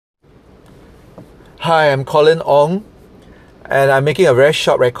Hi, I'm Colin Ong, and I'm making a very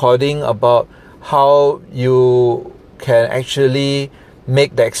short recording about how you can actually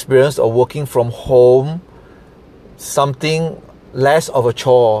make the experience of working from home something less of a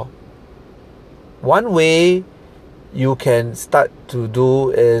chore. One way you can start to do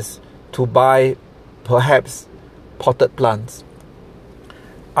is to buy perhaps potted plants.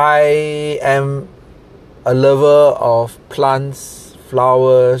 I am a lover of plants,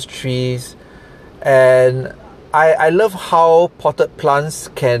 flowers, trees, and I love how potted plants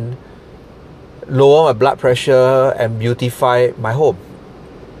can lower my blood pressure and beautify my home.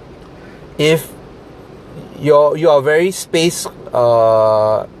 If you are very space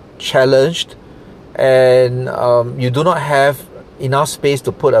challenged and you do not have enough space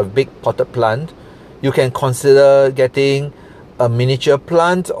to put a big potted plant, you can consider getting a miniature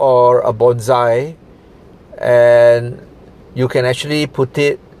plant or a bonsai, and you can actually put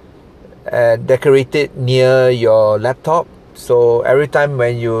it and decorate it near your laptop, so every time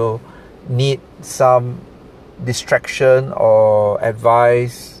when you need some distraction or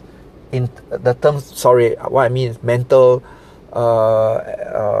advice, in the terms, sorry, what I mean is mental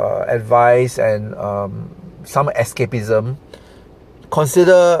advice and some escapism,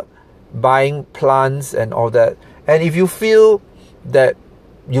 consider buying plants and all that. And if you feel that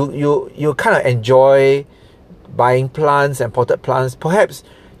you kind of enjoy buying plants and potted plants, perhaps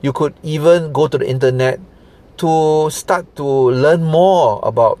you could even go to the internet to start to learn more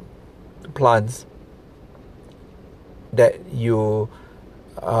about plants that you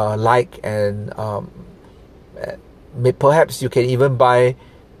like, and perhaps you can even buy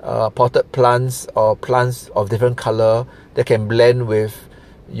potted plants or plants of different color that can blend with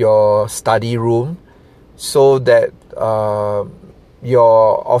your study room, so that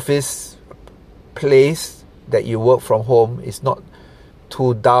your office place that you work from home is not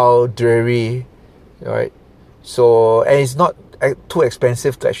too dull, dreary, right? So, and it's not too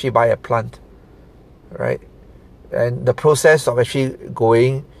expensive to actually buy a plant, right? And the process of actually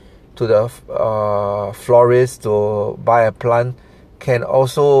going to the florist to buy a plant can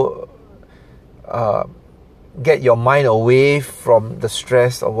also get your mind away from the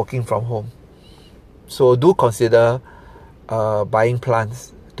stress of working from home. So do consider buying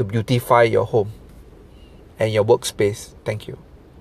plants to beautify your home and your workspace. Thank you.